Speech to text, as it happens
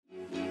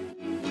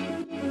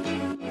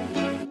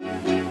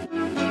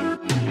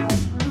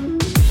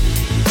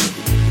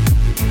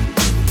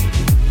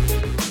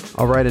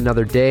All right,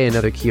 another day,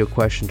 another Keo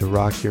question to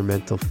rock your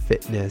mental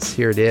fitness.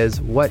 Here it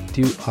is. What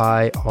do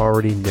I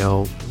already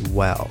know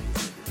well?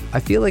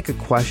 I feel like a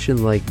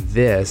question like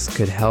this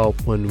could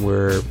help when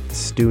we're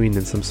stewing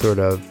in some sort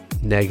of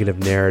negative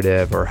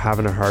narrative or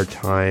having a hard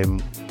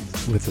time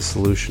with a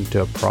solution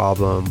to a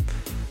problem,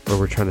 where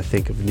we're trying to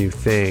think of new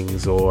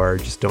things or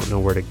just don't know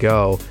where to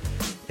go.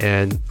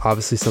 And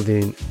obviously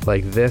something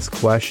like this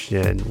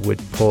question would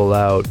pull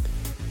out,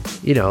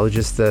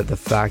 just the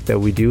fact that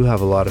we do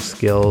have a lot of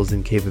skills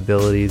and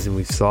capabilities, and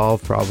we've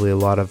solved probably a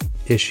lot of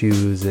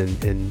issues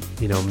and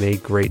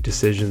made great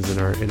decisions in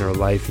our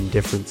life in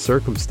different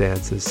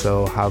circumstances.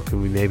 So how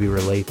can we maybe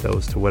relate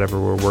those to whatever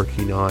we're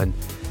working on?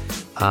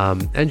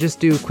 And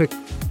just do a quick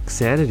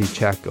sanity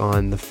check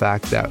on the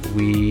fact that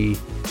we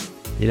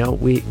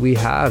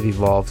have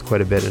evolved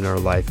quite a bit in our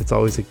life. It's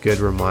always a good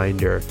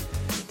reminder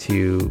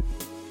to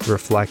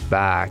reflect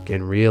back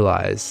and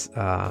realize,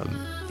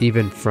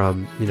 even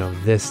from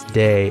this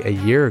day a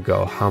year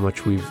ago, how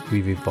much we've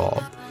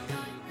evolved.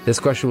 This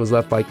question was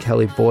left by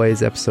Kelly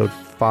Boys, episode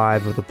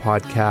 5 of the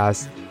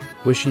podcast.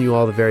 Wishing you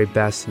all the very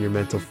best in your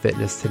mental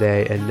fitness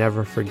today, and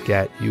never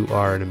forget, you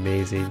are an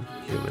amazing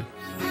human.